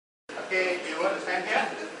Okay, you want to stand here?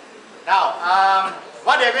 Now,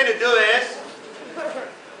 what they're going to do is,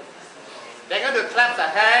 they're going to clap the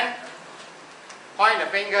hand, point the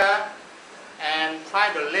finger, and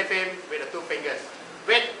try to lift him with the two fingers.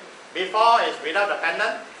 Before is without the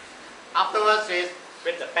pendant, afterwards is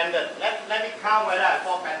with the pendant. Let me count whether I have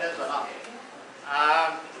 4 pendants or not.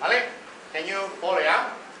 Ali, can you hold it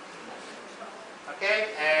up?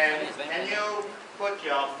 Okay, and can you put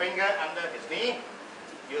your finger under his knee?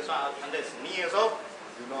 Use one under his knee also.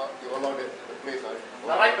 You allow the place, right?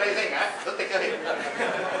 The right placing, huh? Don't take your hip.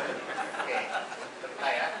 Okay.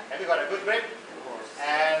 Have you got a good grip?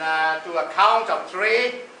 And to a count of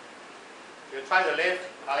 3, you try to lift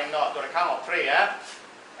Alingno to the count of 3, yeah?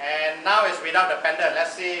 And now it's without the pendant.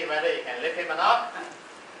 Let's see whether you can lift him or not.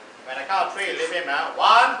 When I count of 3, lift him, huh?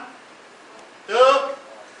 1, 2,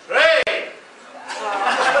 3.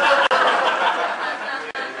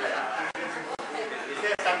 Is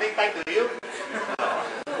there something tied to you?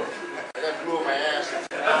 I got glue on my ass.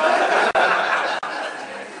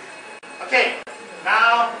 Okay,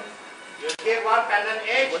 now you give 1 pendant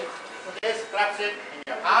each. Just clutch it in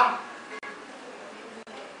your palm.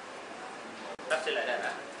 Clutch it like that,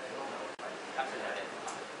 huh? Clutch it like that.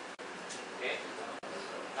 Okay.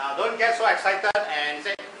 Now don't get so excited and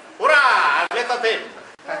say, "Hurrah! I've lifted him."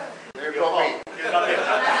 You drop me. You drop him.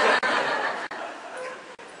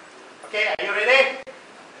 Okay, are you ready?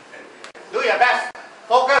 Do your best.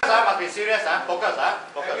 Focus, must be serious, Focus,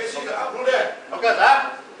 Focus. Focus,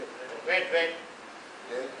 Wait.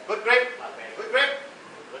 Good grip. Good grip.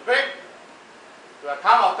 Good grip. To a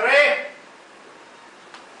count of 3.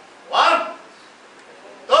 1,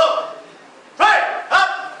 2, 3. Up.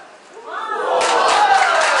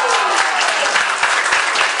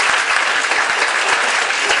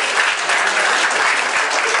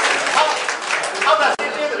 How does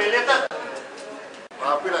it feel to be lifted? I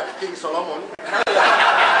feel like King Solomon.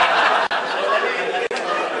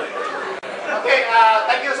 Okay,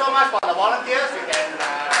 thank you so much for the volunteers. You can